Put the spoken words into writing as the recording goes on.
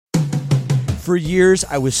For years,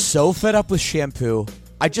 I was so fed up with shampoo,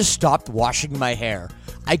 I just stopped washing my hair.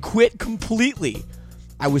 I quit completely.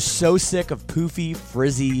 I was so sick of poofy,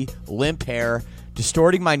 frizzy, limp hair,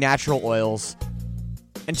 distorting my natural oils.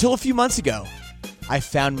 Until a few months ago, I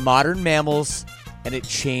found Modern Mammals, and it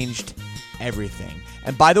changed everything.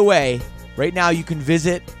 And by the way, right now you can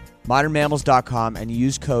visit modernmammals.com and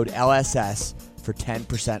use code LSS for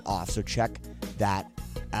 10% off. So check that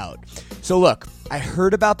out. So look, I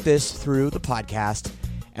heard about this through the podcast,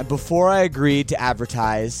 and before I agreed to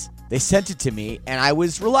advertise, they sent it to me, and I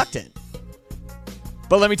was reluctant.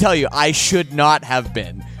 But let me tell you, I should not have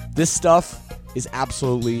been. This stuff is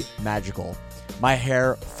absolutely magical. My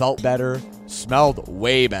hair felt better, smelled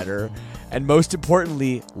way better, and most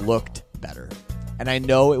importantly, looked better. And I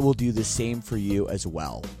know it will do the same for you as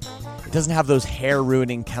well. It doesn't have those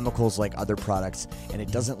hair-ruining chemicals like other products, and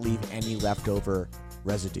it doesn't leave any leftover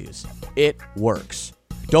residues. It works.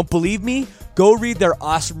 Don't believe me? Go read their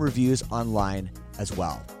awesome reviews online as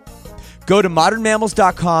well. Go to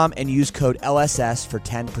modernmammals.com and use code LSS for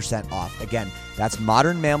 10% off. Again, that's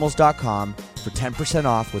modernmammals.com for 10%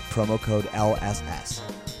 off with promo code LSS.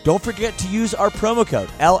 Don't forget to use our promo code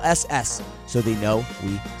LSS so they know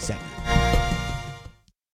we sent you.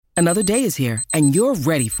 Another day is here, and you're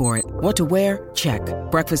ready for it. What to wear? Check.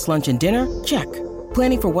 Breakfast, lunch, and dinner? Check.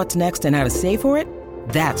 Planning for what's next and how to save for it?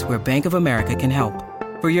 That's where Bank of America can help.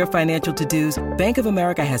 For your financial to-dos, Bank of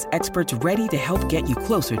America has experts ready to help get you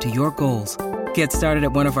closer to your goals. Get started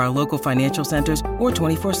at one of our local financial centers or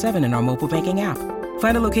 24/7 in our mobile banking app.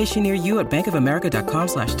 Find a location near you at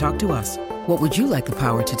bankofamerica.com/talktous. What would you like the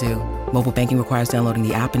power to do? Mobile banking requires downloading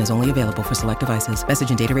the app and is only available for select devices. Message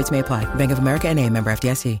and data rates may apply. Bank of America NA, member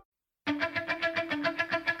FDIC.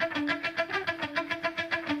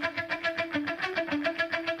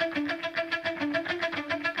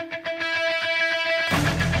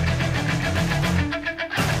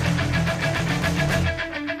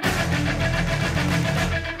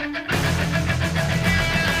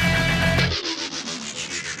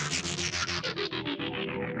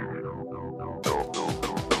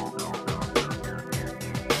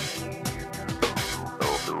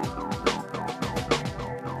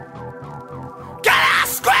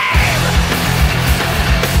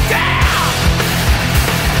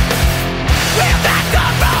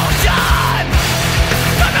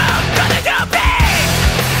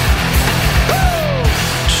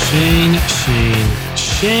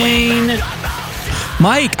 Shane.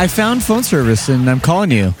 Mike, I found phone service and I'm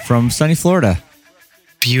calling you from sunny Florida.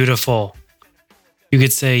 Beautiful. You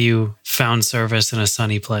could say you found service in a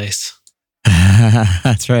sunny place.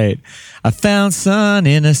 That's right. I found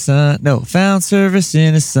found service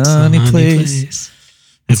in a sunny place.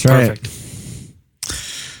 That's right. Perfect.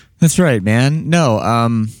 That's right, man. No,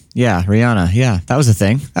 yeah, Rihanna. Yeah, that was a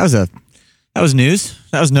thing. That was news.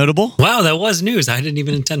 That was notable. Wow, that was news. I didn't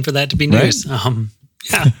even intend for that to be news. Right?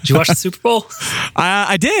 Yeah. Did you watch the Super Bowl?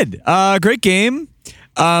 I did. Great game.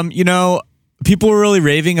 People were really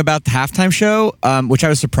raving about the halftime show, which I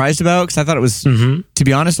was surprised about because I thought it was, to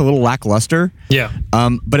be honest, a little lackluster. Yeah.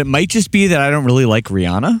 But it might just be that I don't really like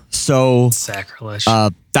Rihanna. So sacrilege.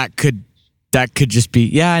 That could just be.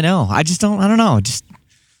 Yeah, I know. I don't know.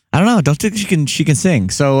 I don't know. Don't think she can sing.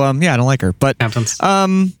 So yeah, I don't like her. But happens.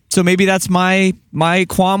 So maybe that's my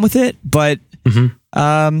qualm with it. But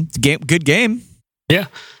good game. Yeah,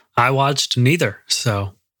 I watched neither.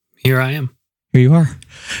 So here I am. Here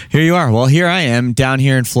you are. Well, here I am down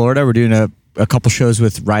here in Florida. We're doing a couple shows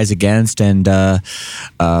with Rise Against and the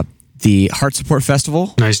Heart Support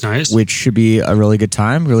Festival. Nice. Which should be a really good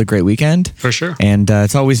time, really great weekend. For sure. And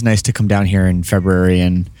it's always nice to come down here in February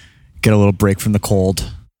and get a little break from the cold.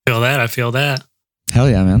 I feel that. Hell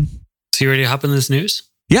yeah, man. So you ready to hop in this news?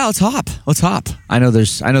 Yeah, let's hop. I know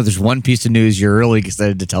there's one piece of news you're really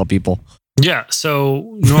excited to tell people. Yeah,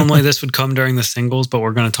 so normally this would come during the singles, but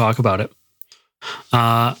we're going to talk about it.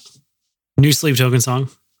 New Sleep Token song,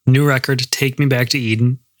 new record, Take Me Back to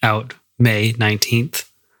Eden, out May 19th.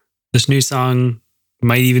 This new song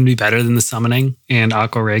might even be better than The Summoning and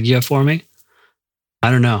Aqua Regia for me. I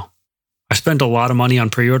don't know. I spent a lot of money on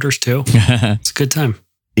pre-orders too. It's a good time.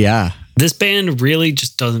 Yeah. This band really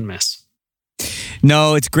just doesn't miss.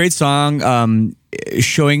 No, it's a great song.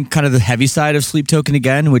 Showing kind of the heavy side of Sleep Token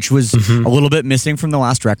again, which was a little bit missing from the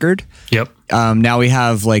last record. Yep. Now we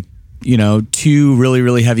have two really,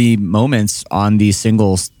 really heavy moments on these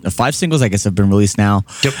singles. 5 singles, I guess, have been released now.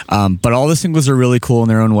 Yep. But all the singles are really cool in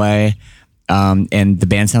their own way. And the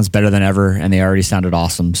band sounds better than ever, and they already sounded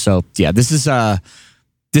awesome. So yeah, this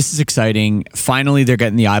is exciting. Finally, they're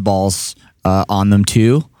getting the eyeballs on them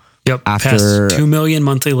too. Yep. After passed 2 million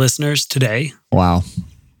monthly listeners today. Wow.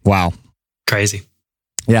 Crazy.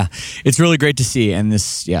 Yeah, it's really great to see, and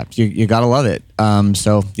this, you gotta love it.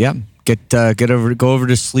 So yeah, go over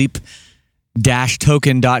to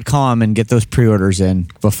sleep-token.com and get those pre-orders in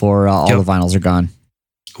before all the vinyls are gone.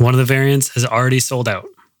 One of the variants has already sold out,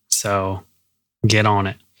 so get on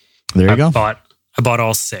it. There you go. I bought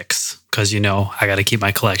all 6 because I got to keep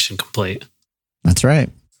my collection complete. That's right.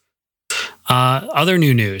 Other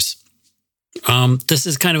new news. This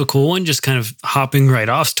is kind of a cool one, just kind of hopping right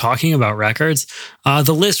off, talking about records.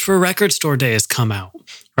 The list for Record Store Day has come out.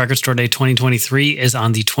 Record Store Day 2023 is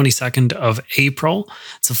on the 22nd of April.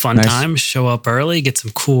 It's a fun time. Show up early, get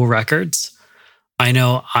some cool records. I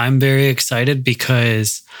know I'm very excited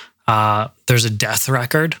because there's a Death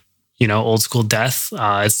record, old school Death.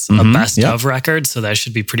 It's a best of record, so that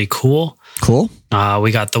should be pretty cool. Cool.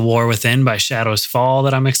 We got The War Within by Shadows Fall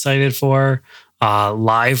that I'm excited for.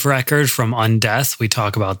 Live record from Undeath. We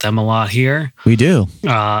talk about them a lot here. We do.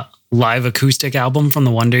 Live acoustic album from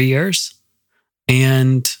the Wonder Years.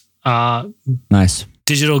 And nice.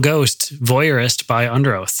 Digital Ghost, Voyeurist by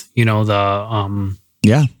Underoath.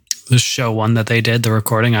 The show one that they did, the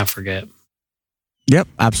recording, I forget. Yep,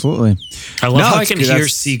 absolutely. I love how I can hear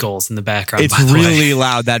seagulls in the background. It's really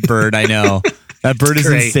loud, that bird, I know. That bird is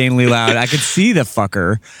insanely loud. I could see the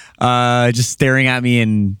fucker just staring at me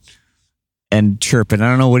and chirping. I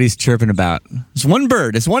don't know what he's chirping about. It's one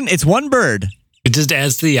bird. It's one bird. It just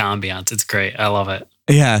adds to the ambiance. It's great. I love it.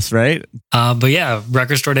 Yes, right? But yeah,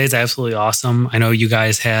 Record Store Day is absolutely awesome. I know you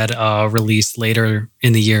guys had a release later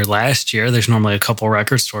in the year last year. There's normally a couple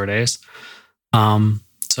Record Store Days.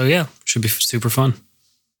 So yeah, should be super fun.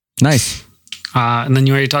 Nice. And then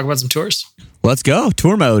you ready to talk about some tours? Let's go.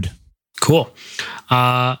 Tour mode. Cool.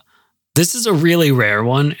 This is a really rare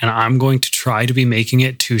one, and I'm going to try to be making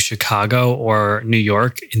it to Chicago or New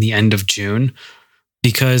York in the end of June,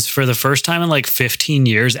 because for the first time in like 15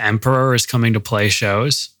 years, Emperor is coming to play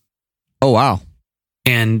shows. Oh, wow.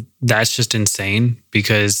 And that's just insane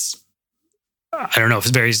because I don't know if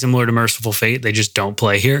it's very similar to Merciful Fate. They just don't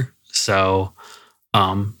play here. So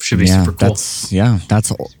should be super cool.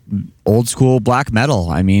 That's old school black metal.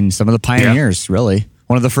 I mean, some of the pioneers, really.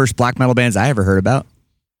 One of the first black metal bands I ever heard about.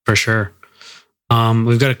 For sure.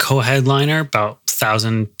 We've got a co-headliner, about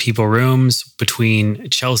 1,000 people rooms between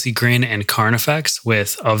Chelsea Grin and Carnifex,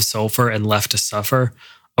 with Of Sulfur and Left to Suffer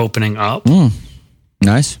opening up.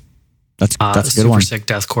 Nice. That's a good super one. Super sick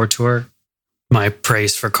deathcore tour. My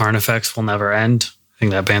praise for Carnifex will never end. I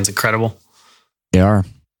think that band's incredible. They are.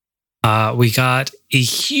 We got a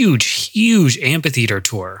huge amphitheater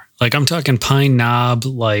tour. Like I'm talking Pine Knob,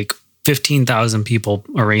 like 15,000 people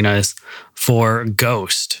arenas for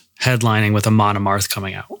Ghost headlining with Amon Amarth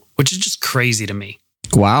coming out, which is just crazy to me.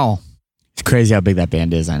 Wow. It's crazy how big that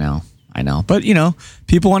band is. I know. But,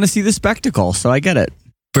 people want to see the spectacle, so I get it.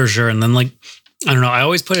 For sure. And then, I don't know, I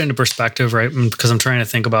always put it into perspective, right? Because I'm trying to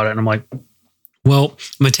think about it, and I'm like, well,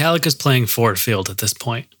 Metallica's playing Ford Field at this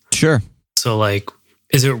point. Sure. So,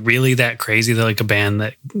 is it really that crazy that, a band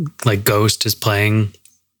that, Ghost is playing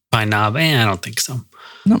Pine Knob? I don't think so.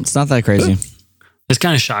 No, it's not that crazy. It's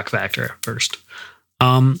kind of shock factor at first.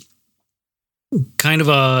 Kind of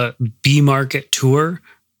a B-market tour.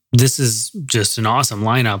 This is just an awesome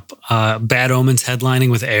lineup. Bad Omens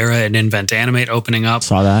headlining with Era and Invent Animate opening up.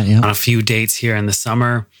 Saw that, yeah. On a few dates here in the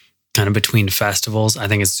summer, kind of between festivals. I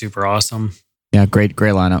think it's super awesome. Yeah, great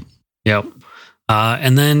lineup. Yep.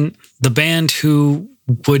 And then the band who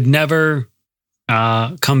would never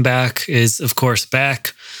come back is, of course,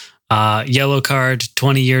 back. Yellow Card,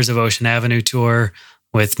 20 Years of Ocean Avenue tour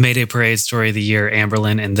with Mayday Parade, Story of the Year,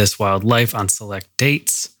 Amberlin, and This Wild Life on select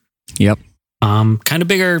dates. Yep. Kind of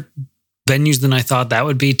bigger venues than I thought that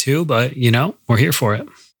would be too, but we're here for it.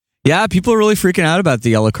 Yeah, people are really freaking out about the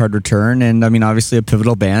Yellow Card return, and I mean, obviously a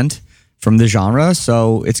pivotal band from the genre,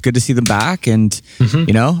 so it's good to see them back. And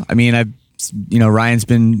Ryan's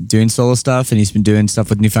been doing solo stuff, and he's been doing stuff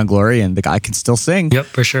with Newfound Glory, and the guy can still sing. Yep,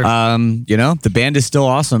 for sure. The band is still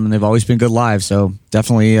awesome, and they've always been good live, so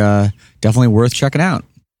definitely worth checking out.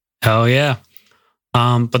 Hell yeah.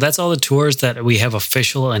 But that's all the tours that we have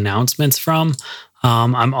official announcements from.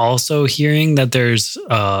 I'm also hearing that there's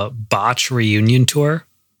a Botch reunion tour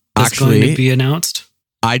that's going to be announced.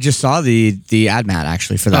 I just saw the ad mat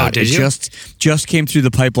actually for that. Oh, did you? Just came through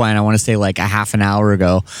the pipeline. I want to say a half an hour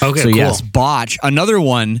ago. Okay, so cool. Yes, Botch. Another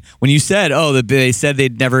one. When you said, they said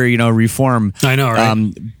they'd never reform. I know,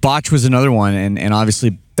 right? Botch was another one, and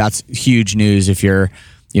obviously that's huge news if you're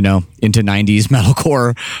into 90s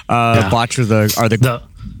metalcore. Botch are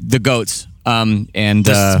the goats. And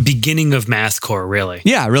the beginning of mathcore, really.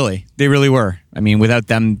 yeah, really, they really were. I mean, without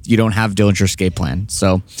them, you don't have Dillinger Escape Plan.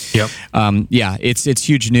 So, Yep. Yeah, it's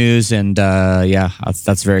huge news, and yeah,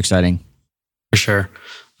 that's very exciting. For sure.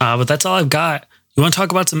 But that's all I've got. You want to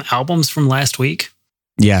talk about some albums from last week?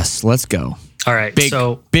 Yes, let's go. All right.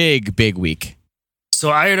 Big week. So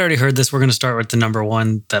I had already heard this. We're going to start with the number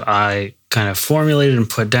one that I kind of formulated and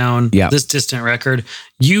put down. Yeah. This Distant Record.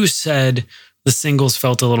 You said the singles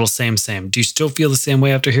felt a little same. Do you still feel the same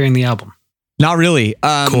way after hearing the album? Not really.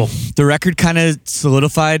 Cool. The record kind of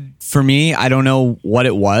solidified for me. I don't know what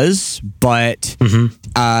it was, but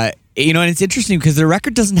you know, and it's interesting because the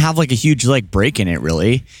record doesn't have like a huge like break in it.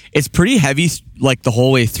 Really, it's pretty heavy like the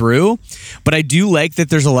whole way through. But I do like that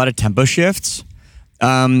there's a lot of tempo shifts.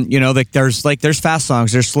 You know, like there's fast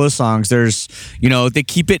songs, there's slow songs, there's, you know, they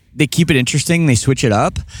keep it interesting. They switch it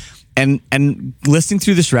up, and listening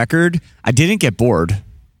through this record, I didn't get bored.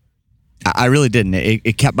 I really didn't.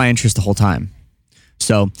 It kept my interest the whole time.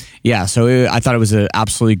 So yeah, I thought it was an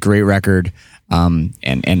absolutely great record,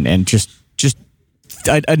 and just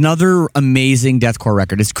another amazing deathcore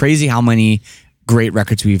record. It's crazy how many great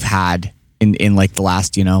records we've had in like the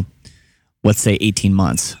last, you know, let's say 18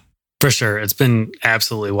 months. For sure. It's been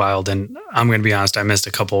absolutely wild. And I'm going to be honest, I missed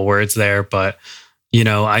a couple of words there, but you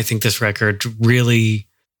know, I think this record really,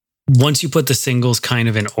 once you put the singles kind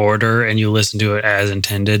of in order and you listen to it as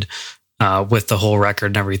intended, with the whole record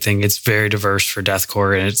and everything, it's very diverse for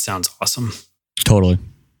deathcore and it sounds awesome. Totally.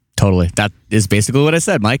 That is basically what I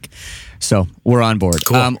said, Mike. So we're on board.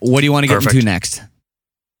 Cool. What do you want to get into next?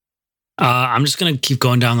 I'm just going to keep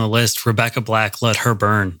going down the list. Rebecca Black, Let Her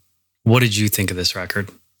Burn. What did you think of this record?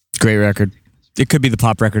 Great record. It could be the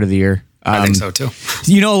pop record of the year. I think so too.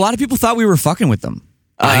 You know, a lot of people thought we were fucking with them.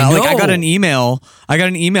 I know. Like I got an email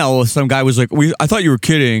with some guy was like, I thought you were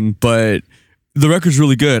kidding, but the record's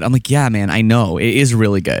really good. I'm like, yeah, man, I know. It is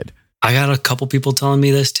really good. I got a couple people telling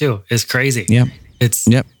me this too. It's crazy.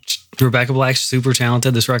 Yep. Rebecca Black's super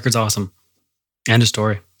talented. This record's awesome. End of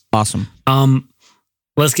story. Awesome.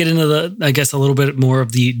 Let's get into I guess a little bit more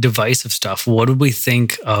of the divisive stuff. What did we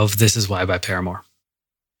think of This Is Why by Paramore?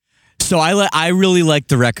 So I really like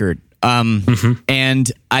the record.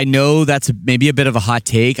 And I know that's maybe a bit of a hot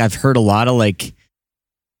take. I've heard a lot of like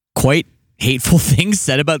quite hateful things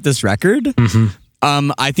said about this record.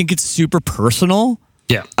 I think it's super personal.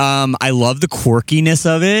 Yeah. I love the quirkiness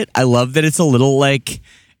of it. I love that it's a little like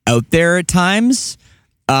out there at times.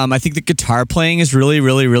 I think the guitar playing is really,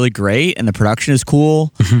 really, really great, and the production is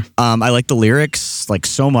cool. I like the lyrics like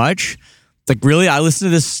so much. Like really, I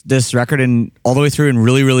listened to this record and all the way through and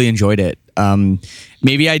really, really enjoyed it.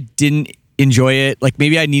 Maybe I didn't enjoy it. Like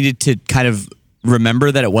maybe I needed to kind of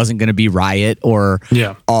remember that it wasn't going to be Riot or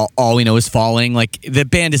all we know is Falling. Like the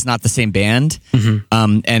band is not the same band.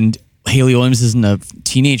 And Hayley Williams isn't a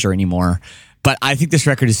teenager anymore. But I think this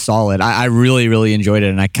record is solid. I really, really enjoyed it,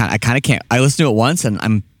 and I kind of can't. I listened to it once, and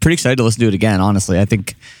I'm pretty excited to listen to it again. Honestly, I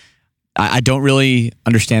think I don't really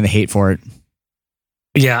understand the hate for it.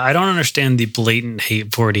 Yeah, I don't understand the blatant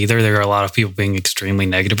hate for it either. There are a lot of people being extremely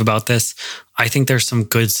negative about this. I think there's some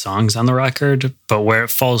good songs on the record, but where it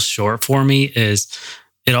falls short for me is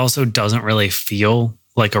it also doesn't really feel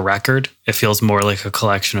like a record. It feels more like a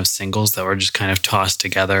collection of singles that were just kind of tossed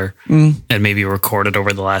together and maybe recorded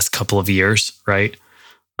over the last couple of years, right?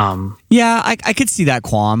 Yeah, I could see that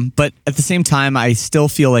qualm, but at the same time, I still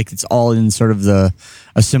feel like it's all in sort of a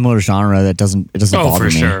similar genre that doesn't bother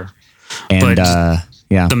me. For sure. And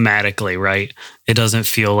yeah, thematically, right? It doesn't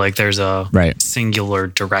feel like there's a singular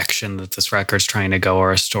direction that this record's trying to go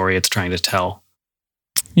or a story it's trying to tell.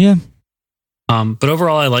 Yeah. But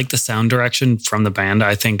overall, I like the sound direction from the band.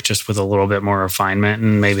 I think just with a little bit more refinement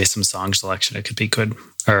and maybe some song selection, it could be good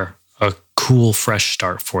or a cool, fresh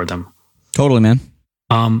start for them. Totally, man.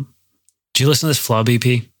 Do you listen to this Flub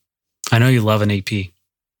EP? I know you love an EP.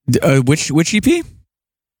 Which EP?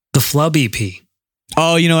 The Flub EP.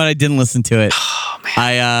 Oh, you know what? I didn't listen to it. Oh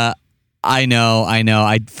man. I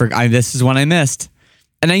know. This is one I missed.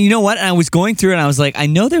 And then you know what? And I was going through and I was like, I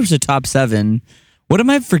know there was a top 7. What am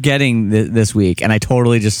I forgetting this week? And I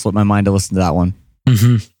totally just slipped my mind to listen to that one.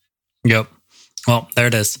 Yep. Well, there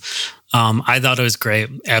it is. I thought it was great.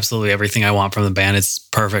 Absolutely everything I want from the band. It's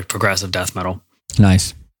perfect progressive death metal.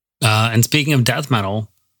 Nice. And speaking of death metal,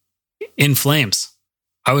 In Flames.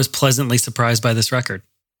 I was pleasantly surprised by this record.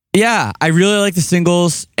 Yeah, I really like the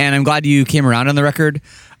singles, and I'm glad you came around on the record.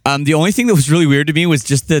 The only thing that was really weird to me was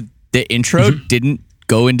just the intro didn't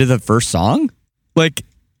go into the first song. Like,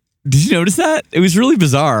 did you notice that? It was really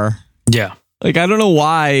bizarre. Yeah. Like, I don't know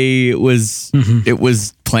why it was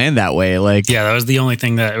planned that way. Like, yeah, that was the only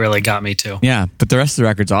thing that really got me too. Yeah, but the rest of the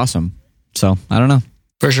record's awesome. So I don't know.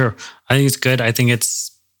 For sure. I think it's good. I think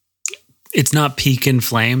it's not peak In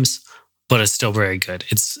Flames, but it's still very good.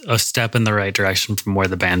 It's a step in the right direction from where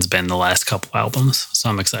the band's been the last couple albums. So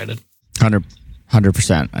I'm excited.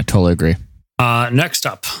 100%. I totally agree. Next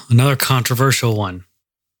up, another controversial one.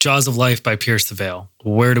 Jaws of Life by Pierce the Veil.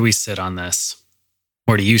 Where do we sit on this?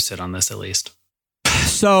 Where do you sit on this, at least?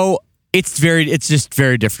 So it's just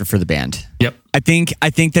very different for the band. Yep. I think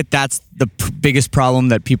that's the biggest problem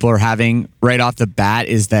that people are having right off the bat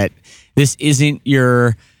is that this isn't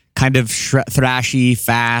your kind of thrashy,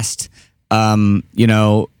 fast,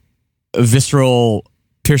 visceral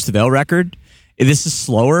Pierce the Veil record. This is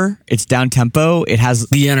slower. It's down tempo. It has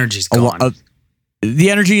the energy's gone. The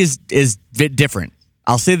energy is different.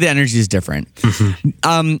 I'll say the energy is different.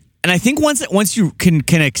 Mm-hmm. And I think once you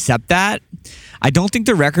can accept that, I don't think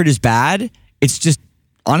the record is bad. It's just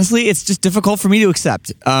honestly, it's just difficult for me to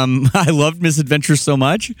accept. I loved Misadventure so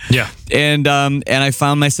much. Yeah, and I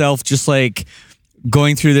found myself just like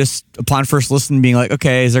going through this upon first listen, being like,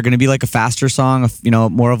 okay, is there going to be like a faster song,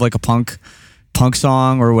 more of like a punk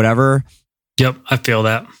song or whatever? Yep, I feel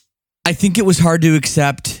that. I think it was hard to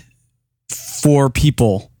accept for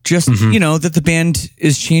people. Just, that the band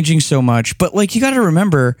is changing so much. But like, you got to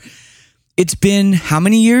remember, it's been how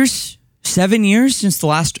many years? 7 years since the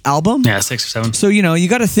last album? Yeah, 6 or 7. So, you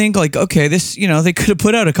got to think like, okay, this, they could have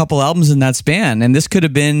put out a couple albums in that span, and this could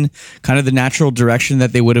have been kind of the natural direction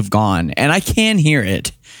that they would have gone. And I can hear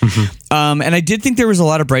it. Mm-hmm. And I did think there was a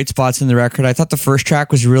lot of bright spots in the record. I thought the first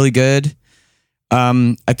track was really good.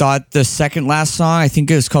 I thought the second last song, I think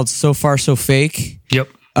it was called So Far So Fake. Yep.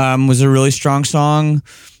 Was a really strong song.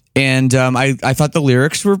 And I thought the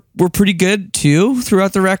lyrics were pretty good too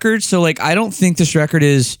throughout the record. So like, I don't think this record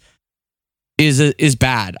is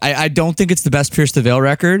bad. I don't think it's the best Pierce the Veil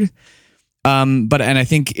record. And I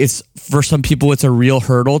think it's, for some people, it's a real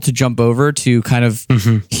hurdle to jump over to kind of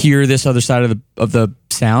hear this other side of the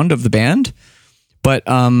sound of the band. But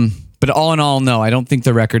all in all, no, I don't think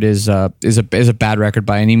the record is a bad record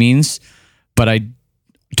by any means. But I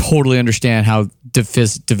totally understand how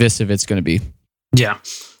divisive it's going to be. Yeah.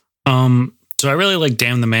 So I really like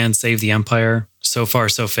Damn the Man, Save the Empire, So Far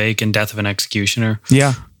So Fake, and Death of an Executioner.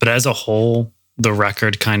 Yeah. But as a whole, the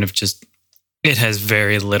record kind of it has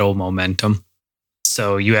very little momentum.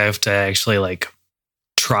 So you have to actually like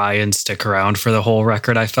try and stick around for the whole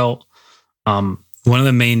record, I felt. One of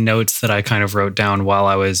the main notes that I kind of wrote down while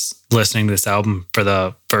I was listening to this album for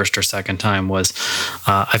the first or second time was,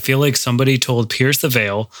 I feel like somebody told Pierce the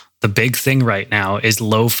Veil the big thing right now is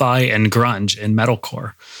lo-fi and grunge and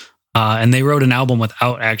metalcore. And they wrote an album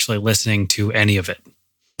without actually listening to any of it.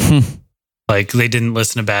 Like, they didn't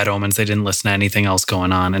listen to Bad Omens. They didn't listen to anything else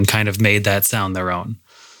going on, and kind of made that sound their own.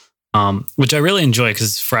 Which I really enjoy because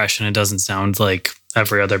it's fresh and it doesn't sound like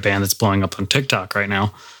every other band that's blowing up on TikTok right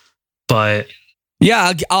now. But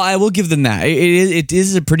yeah, I will give them that. It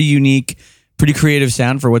is a pretty unique, pretty creative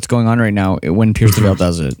sound for what's going on right now when Pierce the Veil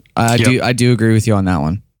does it. I do agree with you on that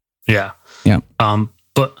one. Yeah. Yeah.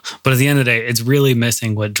 But at the end of the day, it's really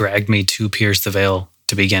missing what dragged me to Pierce the Veil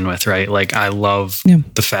to begin with, right? Like, I love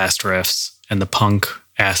the fast riffs and the punk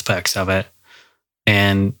aspects of it.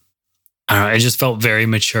 And I don't know, it just felt very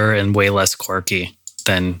mature and way less quirky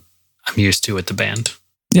than I'm used to with the band.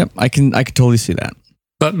 Yep, I can totally see that.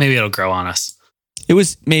 But maybe it'll grow on us. It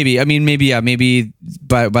was maybe by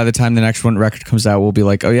the time the next record comes out, we'll be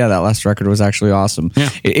like, oh yeah, that last record was actually awesome. Yeah.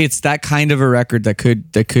 It's that kind of a record that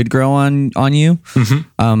could grow on you,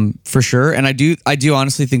 for sure. And I do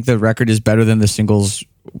honestly think the record is better than the singles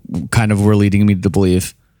kind of were leading me to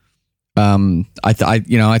believe. I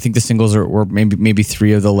think the singles were maybe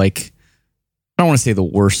three of the, like, I don't want to say the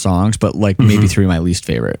worst songs, but like maybe three of my least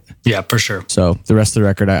favorite. Yeah, for sure. So the rest of the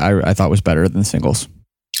record I thought was better than the singles.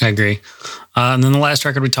 I agree. And then the last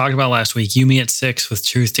record we talked about last week, You Me at 6 with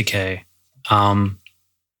Truth Decay.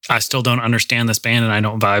 I still don't understand this band and I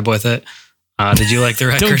don't vibe with it. Did you like the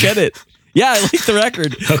record? Don't get it. Yeah, I like the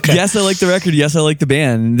record. Okay. Yes, I like the record. Yes, I like the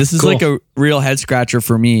band. This is like a real head scratcher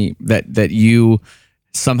for me that you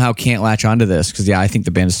somehow can't latch onto this, because I think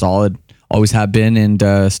the band is solid, always have been,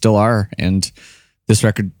 and still are. And this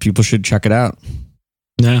record, people should check it out.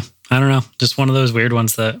 Yeah, I don't know. Just one of those weird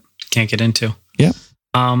ones that can't get into. Yeah.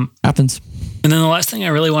 Happens. And then the last thing I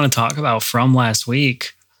really want to talk about from last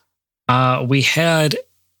week, we had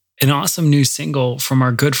an awesome new single from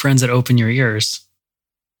our good friends at Open Your Ears.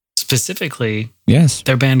 Specifically, yes,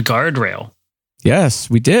 their band Guardrail. Yes,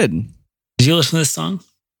 we did. Did you listen to this song?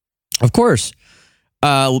 Of course.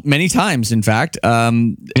 Many times, in fact.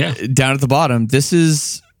 Down at the bottom. This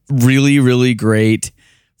is really, really great,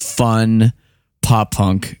 fun pop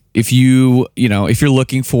punk if you're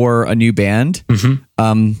looking for a new band,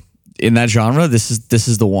 in that genre, this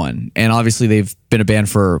is the one. And obviously they've been a band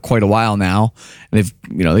for quite a while now. And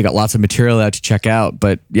they got lots of material out to check out.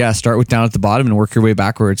 But yeah, start with Down at the Bottom and work your way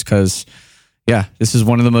backwards, because yeah, this is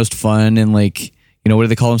one of the most fun and like, what do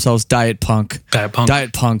they call themselves? Diet punks.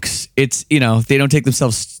 It's, they don't take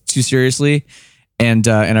themselves too seriously. And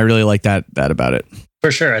I really like that about it.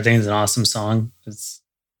 For sure. I think it's an awesome song. It's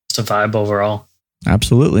just a vibe overall.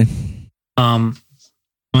 Absolutely.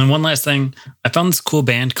 And one last thing, I found this cool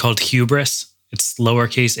band called Hubris. It's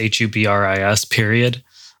lowercase HUBRIS period.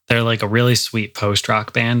 They're like a really sweet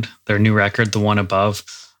post-rock band. Their new record, The One Above,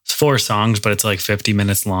 it's 4 songs, but it's like 50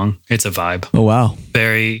 minutes long. It's a vibe. Oh, wow.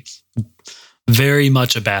 Very, very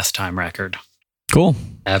much a bath time record. Cool.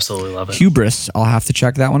 Absolutely love it. Hubris. I'll have to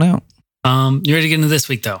check that one out. You ready to get into this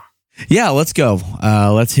week, though? Yeah, let's go.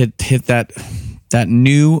 Let's hit that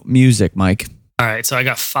new music, Mike. All right, so I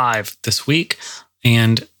got 5 this week.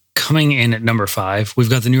 And coming in at number 5, we've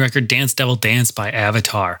got the new record Dance Devil Dance by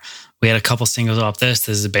Avatar. We had a couple singles off this.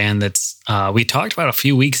 This is a band that's we talked about a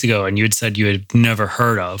few weeks ago, and you had said you had never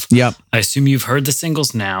heard of. Yep. I assume you've heard the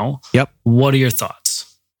singles now. Yep. What are your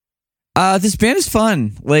thoughts? This band is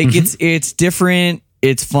fun. Like it's different.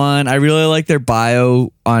 It's fun. I really like their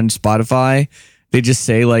bio on Spotify. They just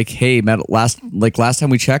say like, "Hey, last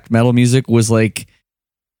time we checked, metal music was like."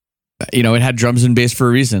 It had drums and bass for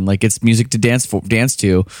a reason. Like it's music to dance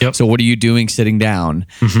to. Yep. So what are you doing sitting down?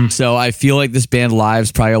 So I feel like this band live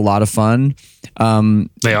is probably a lot of fun.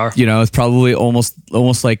 They are. It's probably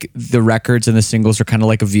almost like the records and the singles are kind of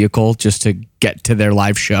like a vehicle just to get to their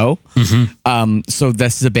live show. So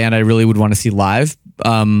this is a band I really would want to see live.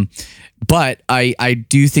 But I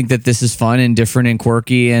do think that this is fun and different and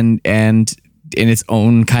quirky and in its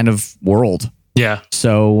own kind of world. Yeah.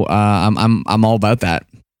 So I'm all about that.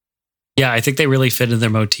 Yeah, I think they really fit in their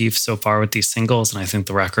motif so far with these singles, and I think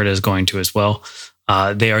the record is going to as well.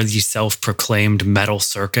 They are the self-proclaimed metal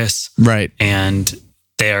circus. Right. And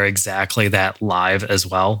they are exactly that live as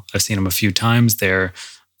well. I've seen them a few times. They're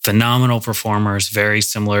phenomenal performers, very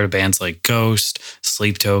similar to bands like Ghost,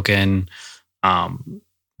 Sleep Token,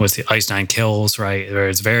 what's the Ice Nine Kills, right?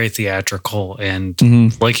 It's very theatrical, and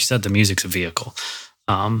like you said, the music's a vehicle.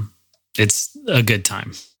 It's a good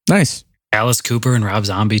time. Nice. Alice Cooper and Rob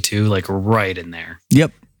Zombie too, like right in there.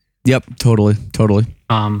 Yep. Totally.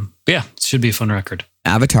 Yeah, it should be a fun record.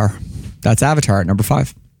 Avatar. That's Avatar at number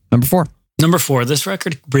 5. Number 4. Number 4, this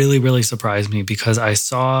record really, really surprised me because I've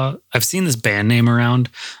seen this band name around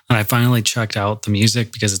and I finally checked out the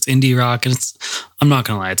music because it's indie rock and I'm not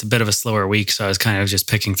going to lie, it's a bit of a slower week. So I was kind of just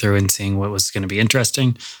picking through and seeing what was going to be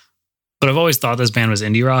interesting. But I've always thought this band was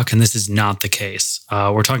indie rock and this is not the case.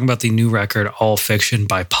 We're talking about the new record, All Fiction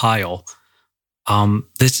by Pile.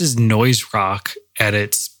 This is noise rock at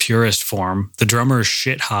its purest form. The drummer is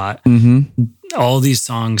shit hot. All these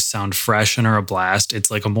songs sound fresh and are a blast.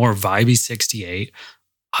 It's like a more vibey 68.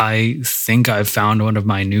 I think I've found one of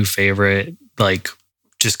my new favorite, like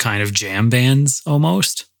just kind of jam bands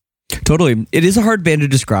almost. Totally. It is a hard band to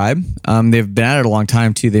describe. They've been at it a long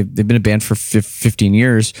time too. They've been a band for 15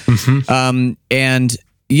 years. And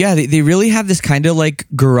yeah, they really have this kind of like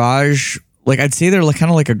garage. Like I'd say they're like kind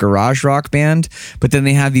of like a garage rock band, but then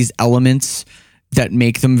they have these elements that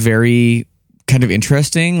make them very kind of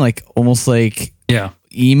interesting, like almost like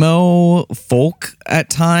emo folk at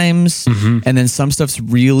times. And then some stuff's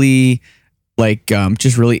really like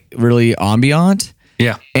just really, really ambient.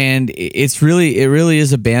 Yeah. And it really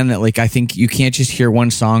is a band that like I think you can't just hear one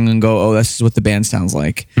song and go, oh, this is what the band sounds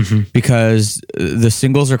like. Because the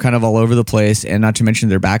singles are kind of all over the place, and not to mention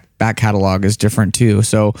their back catalog is different too.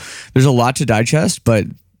 So there's a lot to digest, but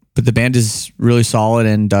the band is really solid,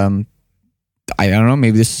 and I don't know,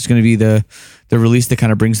 maybe this is going to be the release that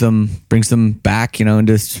kind of brings them back,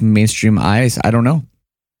 into some mainstream eyes. I don't know.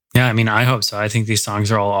 Yeah, I mean, I hope so. I think these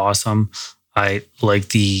songs are all awesome. I like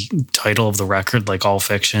the title of the record, like All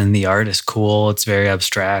Fiction. The art is cool. It's very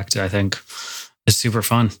abstract. I think it's super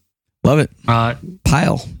fun. Love it.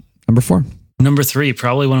 Pile, number 4. Number 3,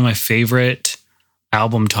 probably one of my favorite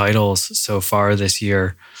album titles so far this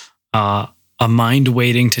year. A Mind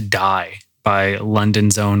Waiting to Die by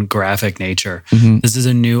London's own Graphic Nature. This is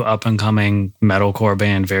a new up-and-coming metalcore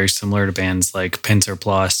band, very similar to bands like Pincer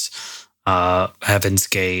Plus, Heaven's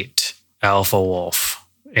Gate, Alpha Wolf.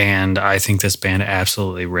 And I think this band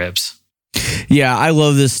absolutely rips. Yeah, I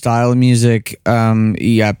love this style of music.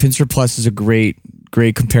 Pincer Plus is a great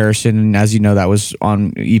comparison. And as you know, that was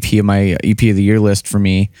on my EP of the year list for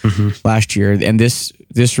me last year. And this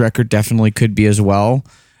record definitely could be as well.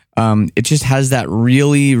 It just has that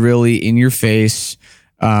really, really in your face,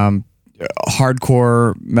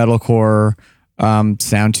 hardcore, metalcore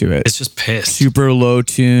sound to it. It's just pissed. Super low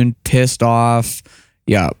tune, pissed off.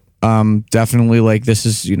 Yeah. Definitely like this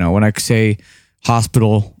is, when I say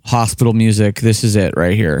hospital music, this is it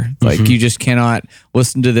right here. Like you just cannot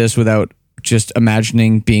listen to this without just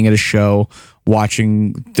imagining being at a show,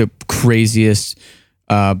 watching the craziest,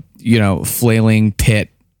 flailing pit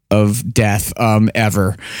of death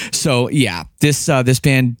ever. So yeah, this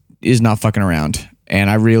band is not fucking around, and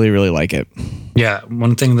I really, really like it. Yeah,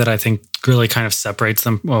 one thing that I think really kind of separates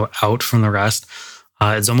them out from the rest,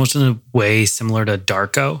 it's almost in a way similar to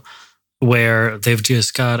Darko, where they've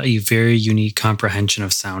just got a very unique comprehension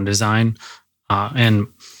of sound design, and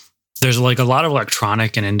there's like a lot of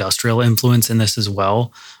electronic and industrial influence in this as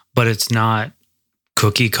well, but it's not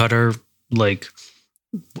cookie cutter like,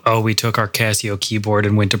 oh, we took our Casio keyboard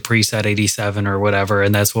and went to preset 87 or whatever,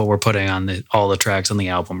 and that's what we're putting on all the tracks on the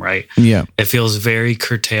album, right? Yeah. It feels very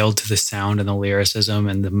curtailed to the sound and the lyricism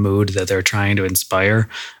and the mood that they're trying to inspire.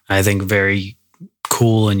 I think very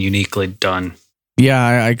cool and uniquely done.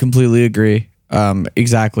 Yeah, I completely agree.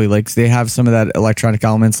 Exactly. Like they have some of that electronic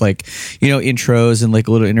elements, like, intros and like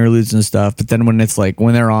little interludes and stuff. But then when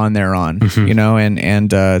they're on,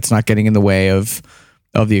 and it's not getting in the way of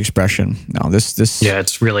the expression. No, this. Yeah,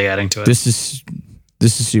 it's really adding to it. This is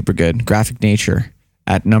super good. Graphic Nature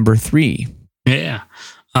at number 3. Yeah.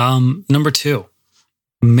 Number 2,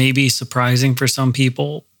 maybe surprising for some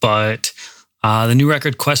people, but the new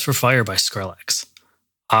record Quest for Fire by Skrillex.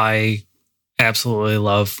 I absolutely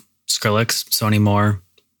love Skrillex, Sonny Moore,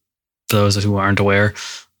 for those who aren't aware.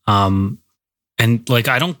 And like,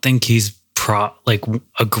 I don't think he's a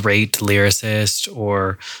great lyricist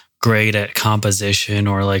or great at composition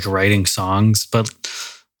or like writing songs, but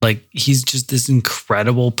like he's just this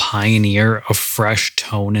incredible pioneer of fresh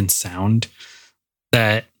tone and sound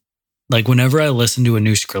that like whenever I listen to a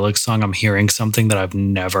new Skrillex song, I'm hearing something that I've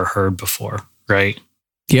never heard before, right?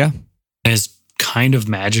 Yeah. And it's kind of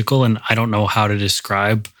magical, and I don't know how to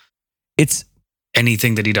describe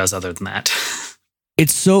anything that he does other than that.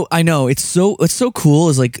 It's so cool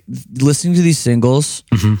is like listening to these singles.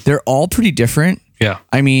 They're all pretty different. Yeah.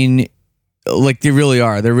 I mean, like they really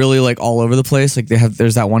are. They're really like all over the place. Like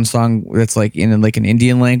there's that one song that's like in like an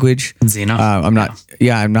Indian language. Xena.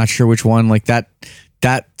 I'm not sure which one. Like that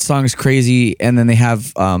song is crazy. And then they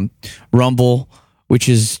have Rumble, which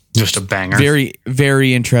is just a banger. Very,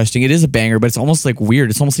 very interesting. It is a banger, but it's almost like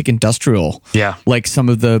weird. It's almost like industrial. Yeah. Like some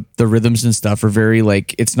of the rhythms and stuff are very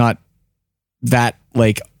like, it's not that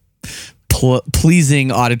like pleasing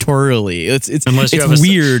auditorially. It's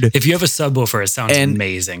weird. If you have a subwoofer, it sounds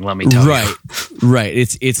amazing. Let me tell you. Right.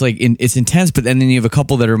 It's like it's intense, but then you have a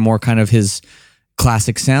couple that are more kind of his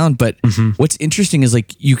classic sound. But what's interesting is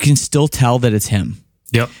like you can still tell that it's him.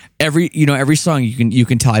 Yep. Every song you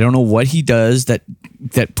can tell. I don't know what he does that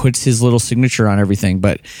puts his little signature on everything,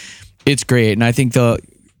 but it's great. And I think the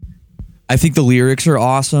lyrics are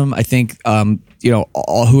awesome. I think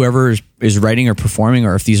whoever is writing or performing,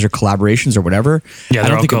 or if these are collaborations or whatever, I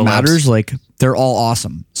don't think it matters. Like they're all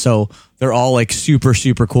awesome. So they're all like super,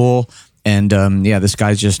 super cool. And this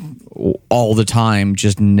guy's just all the time,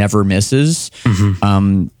 just never misses.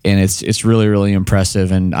 And it's really, really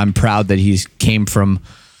impressive. And I'm proud that he's came from,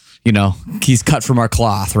 he's cut from our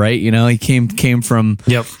cloth, right? He came from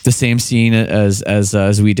the same scene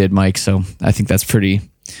as we did, Mike. So I think that's pretty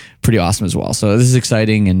awesome as well. So this is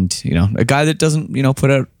exciting, and a guy that doesn't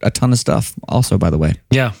put out a ton of stuff also, by the way.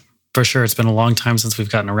 Yeah, for sure. It's been a long time since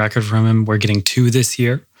we've gotten a record from him. We're getting 2 this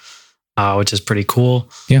year, which is pretty cool.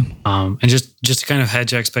 Yeah. And just to kind of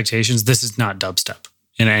hedge expectations, this is not dubstep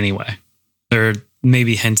in any way. There may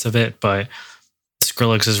be hints of it, but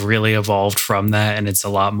Skrillex has really evolved from that, and it's a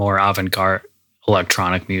lot more avant-garde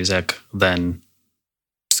electronic music than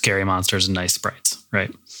Scary Monsters and Nice Sprites,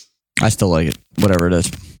 right? I still like it, whatever it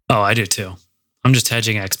is. Oh, I do too. I'm just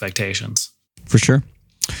hedging expectations. For sure.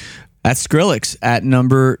 That's Skrillex at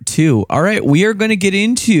number 2. All right, we are going to get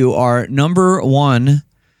into our number 1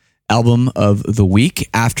 album of the week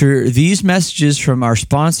after these messages from our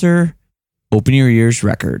sponsor, Open Your Ears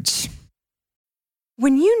Records.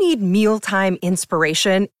 When you need mealtime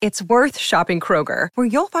inspiration, it's worth shopping Kroger, where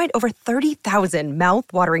you'll find over 30,000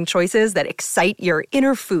 mouth-watering choices that excite your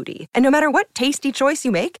inner foodie. And no matter what tasty choice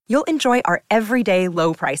you make, you'll enjoy our everyday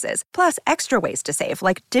low prices, plus extra ways to save,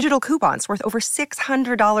 like digital coupons worth over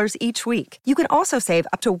 $600 each week. You can also save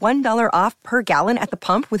up to $1 off per gallon at the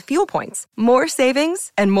pump with fuel points. More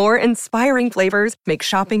savings and more inspiring flavors make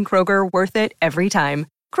shopping Kroger worth it every time.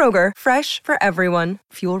 Kroger, fresh for everyone.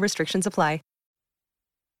 Fuel restrictions apply.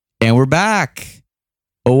 And we're back.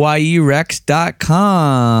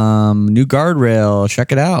 OYERex.com. New guardrail.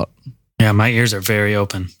 Check it out. Yeah, my ears are very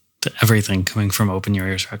open to everything coming from Open Your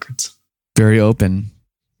Ears Records. Very open.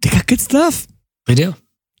 They got good stuff. They do.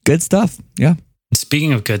 Good stuff. Yeah.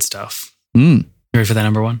 Speaking of good stuff, Mm. you ready for that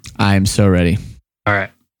number one? I'm so ready. All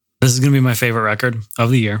right. This is going to be my favorite record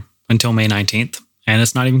of the year until May 19th, and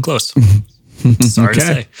it's not even close. Sorry to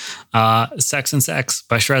say. Sex and Sex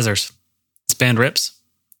by Shrezzers. This band rips.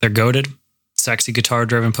 They're goated. Sexy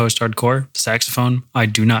guitar-driven post-hardcore. Saxophone. I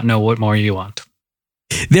do not know what more you want.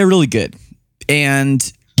 They're really good. And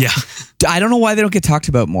Yeah. I don't know why they don't get talked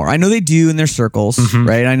about more. I know they do in their circles,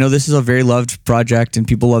 right? I know this is a very loved project and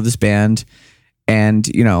people love this band. And,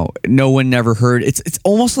 you know, no one never heard. It's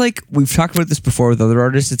almost like we've talked about this before with other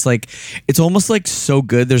artists. It's almost like so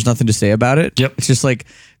good there's nothing to say about it. Yep. It's just like,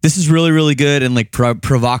 this is really, really good and like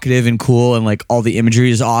provocative and cool. And like all the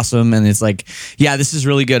imagery is awesome. And it's like, yeah, this is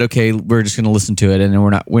really good. Okay, we're just going to listen to it. And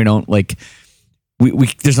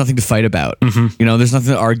there's nothing to fight about. You know, there's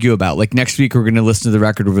nothing to argue about. Like next week, we're going to listen to the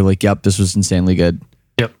record. We'll be like, yep, this was insanely good.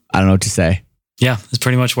 Yep. I don't know what to say. Yeah, that's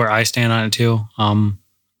pretty much where I stand on it too.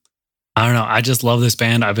 I don't know. I just love this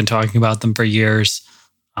band. I've been talking about them for years.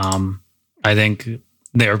 I think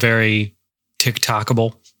they're very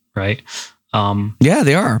TikTokable, right? Yeah,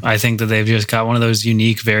 they are. I think that they've just got one of those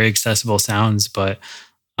unique, very accessible sounds, but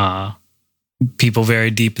people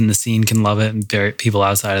very deep in the scene can love it, and people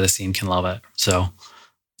outside of the scene can love it. So,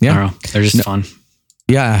 Yeah. I don't know. They're just fun.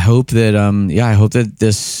 Yeah, I hope that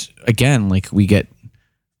this again, like we get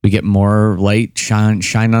more light shine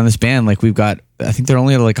on this band. Like we've got, I think they're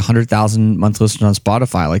only at like 100,000 monthly listeners on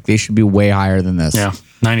Spotify. Like they should be way higher than this. Yeah,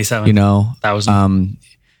 97. You know, that was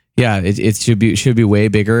yeah, it should be way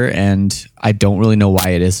bigger, and I don't really know why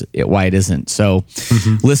it isn't. So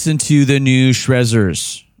listen to the new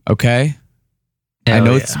Shrezzers, okay? I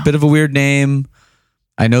know it's a bit of a weird name.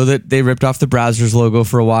 I know that they ripped off the Brazzers logo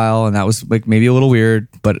for a while, and that was like maybe a little weird,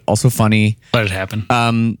 but also funny. Let it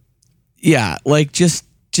happen. Yeah, like just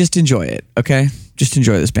enjoy it, okay? Just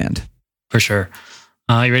enjoy this band. For sure.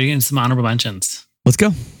 You ready to get into some honorable mentions? Let's go.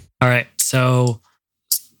 All right. So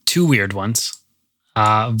 2 weird ones.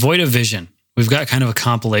 Void of Vision. We've got kind of a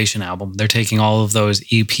compilation album. They're taking all of those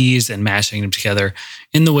EPs and mashing them together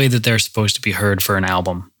in the way that they're supposed to be heard for an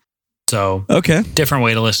album. So Okay. different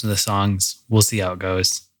way to listen to the songs. We'll see how it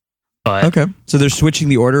goes. But Okay. So they're switching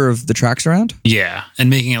the order of the tracks around? yeah, and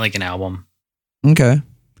making it like an album. Okay.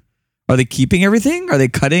 Are they keeping everything? Are they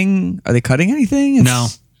cutting anything? No,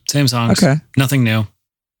 same songs. Okay. Nothing new.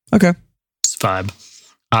 Okay. It's vibe.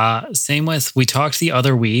 Same with, we talked the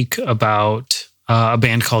other week about a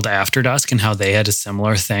band called After Dusk and how they had a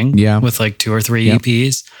similar thing with like 2 or 3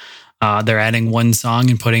 EPs. They're adding 1 song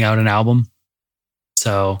and putting out an album.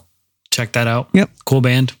 So check that out. Yep. Cool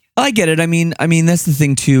band. I get it. I mean, that's the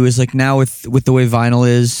thing too, is like now with the way vinyl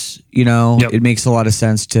is, you know, it makes a lot of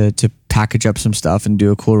sense to package up some stuff and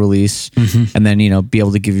do a cool release, and then, you know, be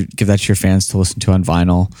able to give that to your fans to listen to on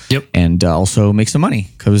vinyl. Yep. And also make some money,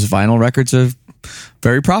 because vinyl records are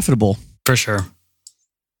very profitable. For sure.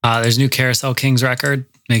 There's a new Carousel Kings record.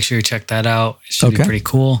 Make sure you check that out. It should be pretty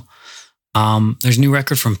cool. There's a new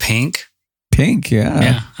record from Pink. Pink, yeah.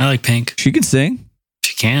 Yeah, I like Pink. She can sing.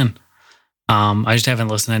 She can. I just haven't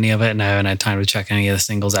listened to any of it, and I haven't had time to check any of the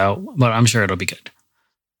singles out, but I'm sure it'll be good.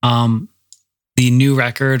 The new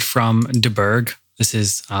record from DeBerg. This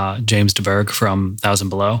is James DeBerg from Thousand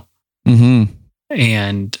Below.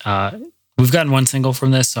 And we've gotten 1 single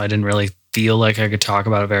from this, so I didn't really feel like I could talk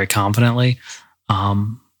about it very confidently.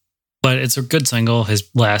 But it's a good single. His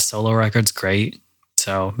last solo record's great.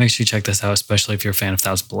 So make sure you check this out, especially if you're a fan of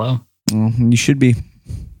Thousand Below. You should be.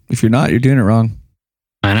 If you're not, you're doing it wrong.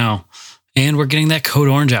 I know. And we're getting that Code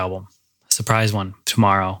Orange album, surprise one,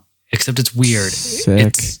 tomorrow. Except it's weird. Sick.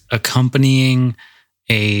 It's accompanying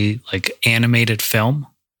a like animated film,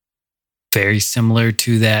 very similar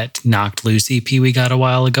to that Knocked Loose EP we got a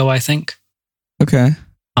while ago, I think. Okay.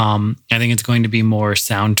 I think it's going to be more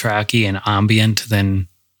soundtracky and ambient than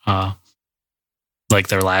like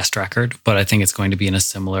their last record, but I think it's going to be in a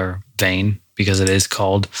similar vein because it is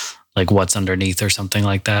called like What's Underneath or something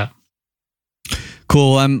like that.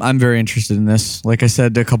 Cool. I'm very interested in this. Like I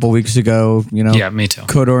said a couple weeks ago, you know. Yeah, me too.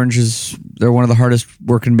 Code Orange they're one of the hardest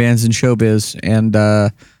working bands in showbiz, and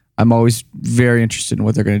I'm always very interested in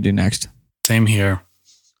what they're going to do next. Same here.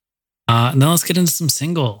 Now let's get into some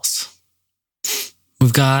singles.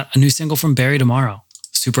 We've got a new single from Barry Tomorrow.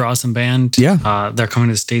 Super awesome band. Yeah. They're coming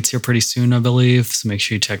to the States here pretty soon, I believe. So make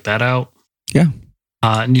sure you check that out. Yeah.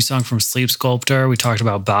 A new song from Sleep Sculptor. We talked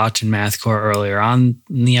about Botch and Mathcore earlier on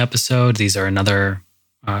in the episode. This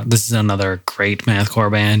is another great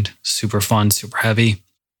mathcore band. Super fun, super heavy.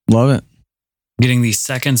 Love it. Getting the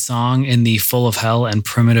second song in the Full of Hell and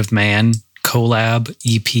Primitive Man collab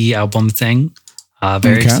EP album thing.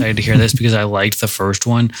 Very excited to hear this because I liked the first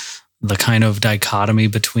one. The kind of dichotomy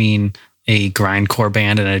between a grindcore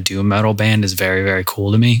band and a doom metal band is very, very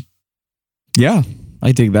cool to me. Yeah,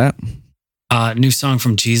 I dig that. New song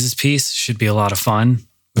from Jesus Piece should be a lot of fun.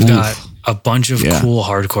 We've got a bunch of cool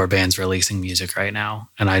hardcore bands releasing music right now,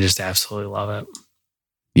 and I just absolutely love it.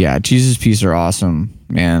 Yeah, Jesus Piece are awesome,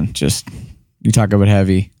 man. Just, you talk about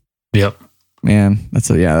heavy. Yep. Man, that's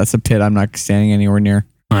a pit I'm not standing anywhere near.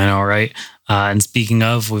 I know, right? And speaking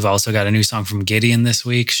of, we've also got a new song from Gideon this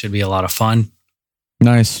week. Should be a lot of fun.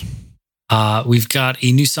 Nice. We've got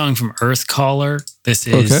a new song from Earthcaller. This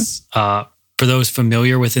is, for those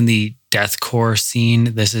familiar within the deathcore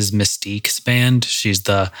scene, this is Mystique's band. She's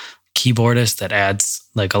the keyboardist that adds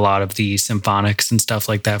like a lot of the symphonics and stuff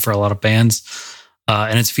like that for a lot of bands.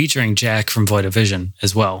 And it's featuring Jack from Void of Vision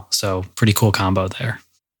as well. So pretty cool combo there.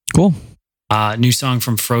 Cool. New song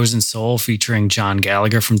from Frozen Soul featuring John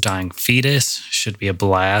Gallagher from Dying Fetus. Should be a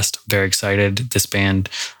blast. Very excited. This band,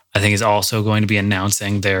 I think, is also going to be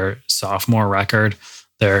announcing their sophomore record.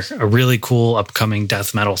 They're a really cool upcoming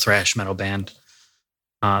death metal, thrash metal band.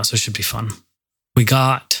 So it should be fun. We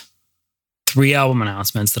got 3 album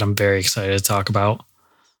announcements that I'm very excited to talk about.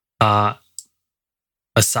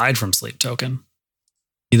 Aside from Sleep Token.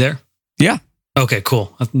 You there? Yeah. Okay,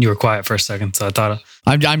 cool. You were quiet for a second, so I thought...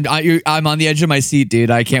 I'm on the edge of my seat, dude.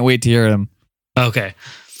 I can't wait to hear him. Okay.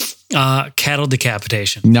 Cattle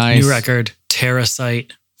Decapitation. Nice. New record,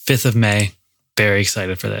 Terrasite, 5th of May. Very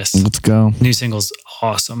excited for this. Let's go. New single's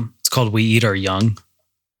awesome. It's called We Eat Our Young.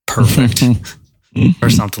 Perfect. Or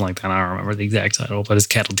something like that. I don't remember the exact title, but it's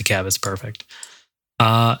Cattle Decap. It's perfect.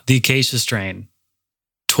 The Acacia Strain,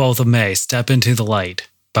 12th of May, Step Into the Light.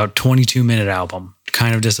 About 22-minute album.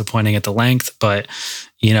 Kind of disappointing at the length, but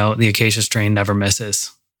you know, the Acacia Strain never misses.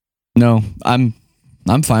 No, I'm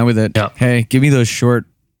fine with it. Yep. Hey, give me those short,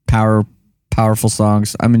 powerful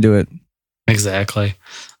songs. I'm into it. Exactly.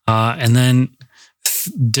 And then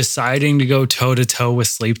deciding to go toe-to-toe with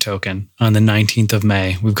Sleep Token on the 19th of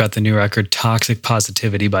May. We've got the new record Toxic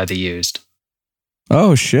Positivity by The Used.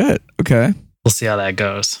 Oh, shit. Okay. We'll see how that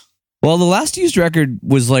goes. Well, the last Used record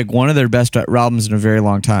was like one of their best albums in a very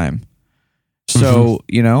long time. So,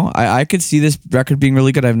 you know, I could see this record being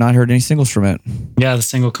really good. I've not heard any singles from it. Yeah, the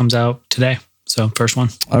single comes out today. So, first one.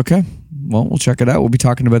 Okay. Well, we'll check it out. We'll be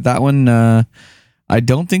talking about that one. I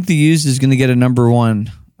don't think The Used is going to get a number 1.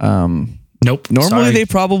 Nope. Normally they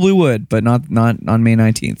probably would, but not on May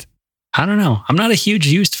 19th. I don't know. I'm not a huge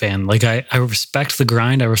Used fan. Like, I respect the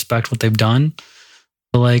grind. I respect what they've done.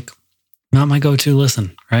 But, like, not my go-to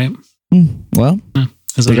listen, right? Well,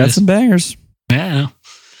 they got some bangers. Yeah, I know.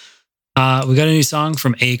 We got a new song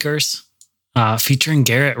from Acres featuring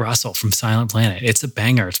Garrett Russell from Silent Planet. It's a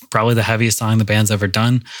banger. It's probably the heaviest song the band's ever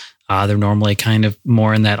done. They're normally kind of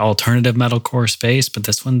more in that alternative metalcore space, but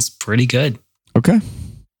this one's pretty good. Okay.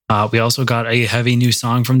 We also got a heavy new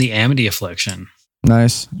song from the Amity Affliction.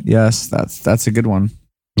 Nice. Yes, that's a good one.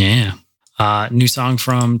 Yeah. New song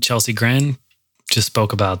from Chelsea Grin. Just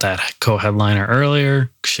spoke about that co-headliner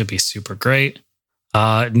earlier. Should be super great.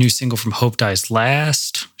 New single from Hope Dies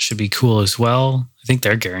Last. Should be cool as well. I think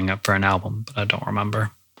they're gearing up for an album, but I don't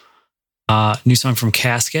remember. New song from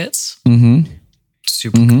Caskets.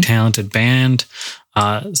 Super talented band.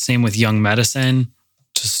 Same with Young Medicine.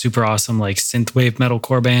 Just super awesome, like synthwave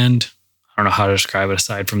metalcore band. I don't know how to describe it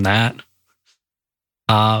aside from that.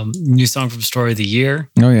 New song from Story of the Year.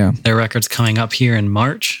 Oh, yeah. Their record's coming up here in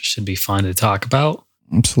March. Should be fun to talk about.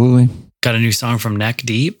 Absolutely. Got a new song from Neck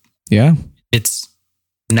Deep. Yeah. It's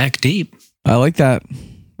Neck Deep. I like that.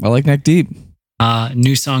 I like Neck Deep.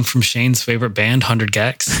 New song from Shane's favorite band, 100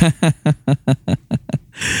 Gex.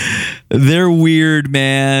 They're weird,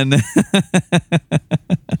 man.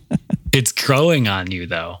 It's growing on you,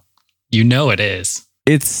 though. You know it is.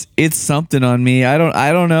 It's something on me. I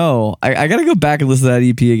don't know. I gotta go back and listen to that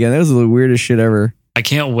EP again. That was the weirdest shit ever. I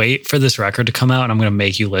can't wait for this record to come out, and I'm going to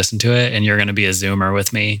make you listen to it, and you're going to be a Zoomer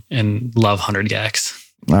with me and love 100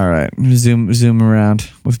 Gex. All right. Zoom around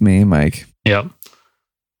with me, Mike. Yep.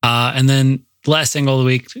 And then last single of the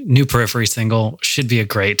week, new Periphery single. Should be a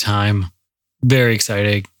great time. Very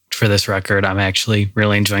excited for this record. I'm actually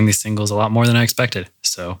really enjoying these singles a lot more than I expected.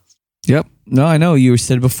 So, yep. No, I know. You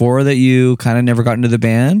said before that you kind of never got into the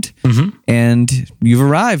band, and you've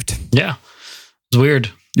arrived. Yeah. It's weird.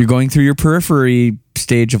 You're going through your Periphery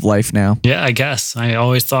stage of life now. Yeah, I guess. I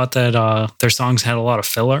always thought that their songs had a lot of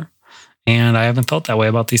filler, and I haven't felt that way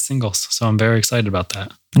about these singles. So I'm very excited about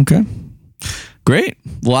that. Okay. Great.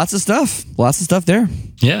 Lots of stuff. Lots of stuff there.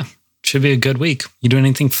 Yeah. should be a good week. You doing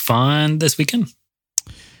anything fun this weekend?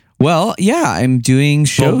 Well, yeah, I'm doing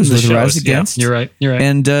shows with Rise Against. Yeah, you're right.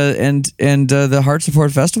 And the Heart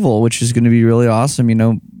Support Festival, which is going to be really awesome. You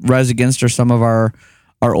know, Rise Against are some of our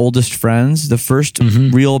oldest friends. The first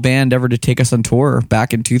real band ever to take us on tour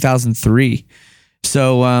back in 2003.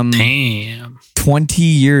 So, damn, 20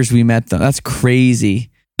 years we met them. That's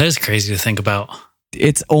crazy. That is crazy to think about.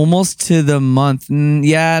 It's almost to the month.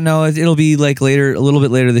 Yeah, no, it'll be like later, a little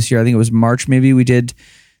bit later this year. I think it was March. Maybe we did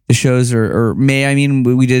the shows or May. I mean,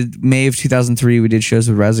 we did May of 2003. We did shows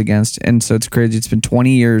with Rise Against, and so it's crazy. It's been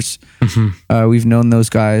 20 years. We've known those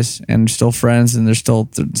guys and still friends, and they're still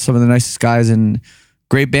some of the nicest guys and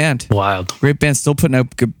great band. Wild, great band. Still putting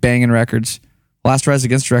out good banging records. Last Rise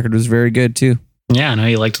Against record was very good too. Yeah, I know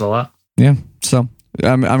you liked it a lot. Yeah, so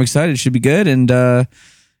I'm excited. It should be good, and yeah,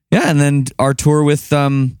 and then our tour with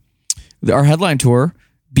our headline tour,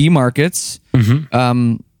 B Markets.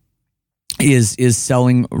 Is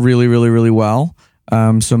selling really, really, really well.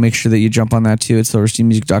 So make sure that you jump on that too at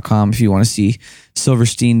silversteinmusic.com if you want to see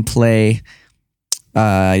Silverstein play.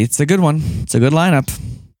 It's a good one. It's a good lineup.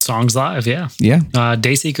 Songs Live, yeah. Yeah.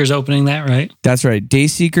 Dayseeker's opening that, right? That's right.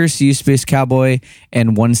 Dayseeker, See You Space Cowboy,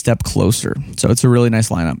 and One Step Closer. So it's a really nice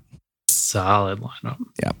lineup. Solid lineup.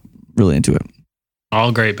 Yeah. Really into it.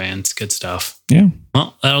 All great bands. Good stuff. Yeah.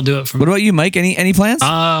 Well, that'll do it for me. What about you, Mike? Any plans?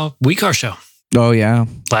 We Car Show. Oh, yeah.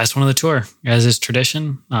 Last one of the tour. As is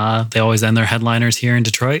tradition, they always end their headliners here in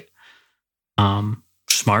Detroit.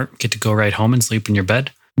 Smart. Get to go right home and sleep in your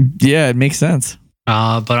bed. Yeah, it makes sense.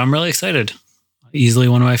 But I'm really excited. Easily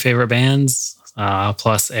one of my favorite bands.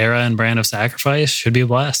 Plus Era and Brand of Sacrifice. Should be a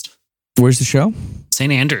blast. Where's the show?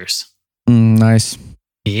 St. Andrews. Nice.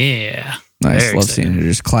 Yeah. Nice. Love St.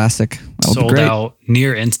 Andrews. Classic. Sold out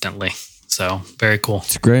near instantly. So very cool.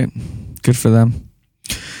 It's great. Good for them.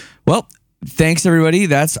 Well, thanks, everybody.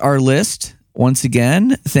 That's our list. Once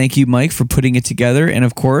again, thank you, Mike, for putting it together. And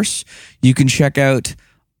of course, you can check out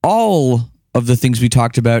all of the things we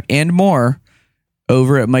talked about and more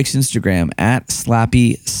over at Mike's Instagram at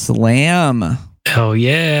Slappy Slam. Hell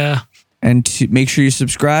yeah. And make sure you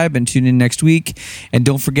subscribe and tune in next week. And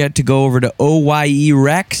don't forget to go over to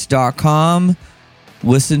OYERex.com.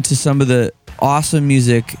 Listen to some of the awesome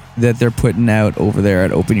music that they're putting out over there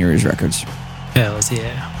at Open Your Ears Records. Hells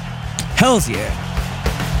yeah. Hells yeah.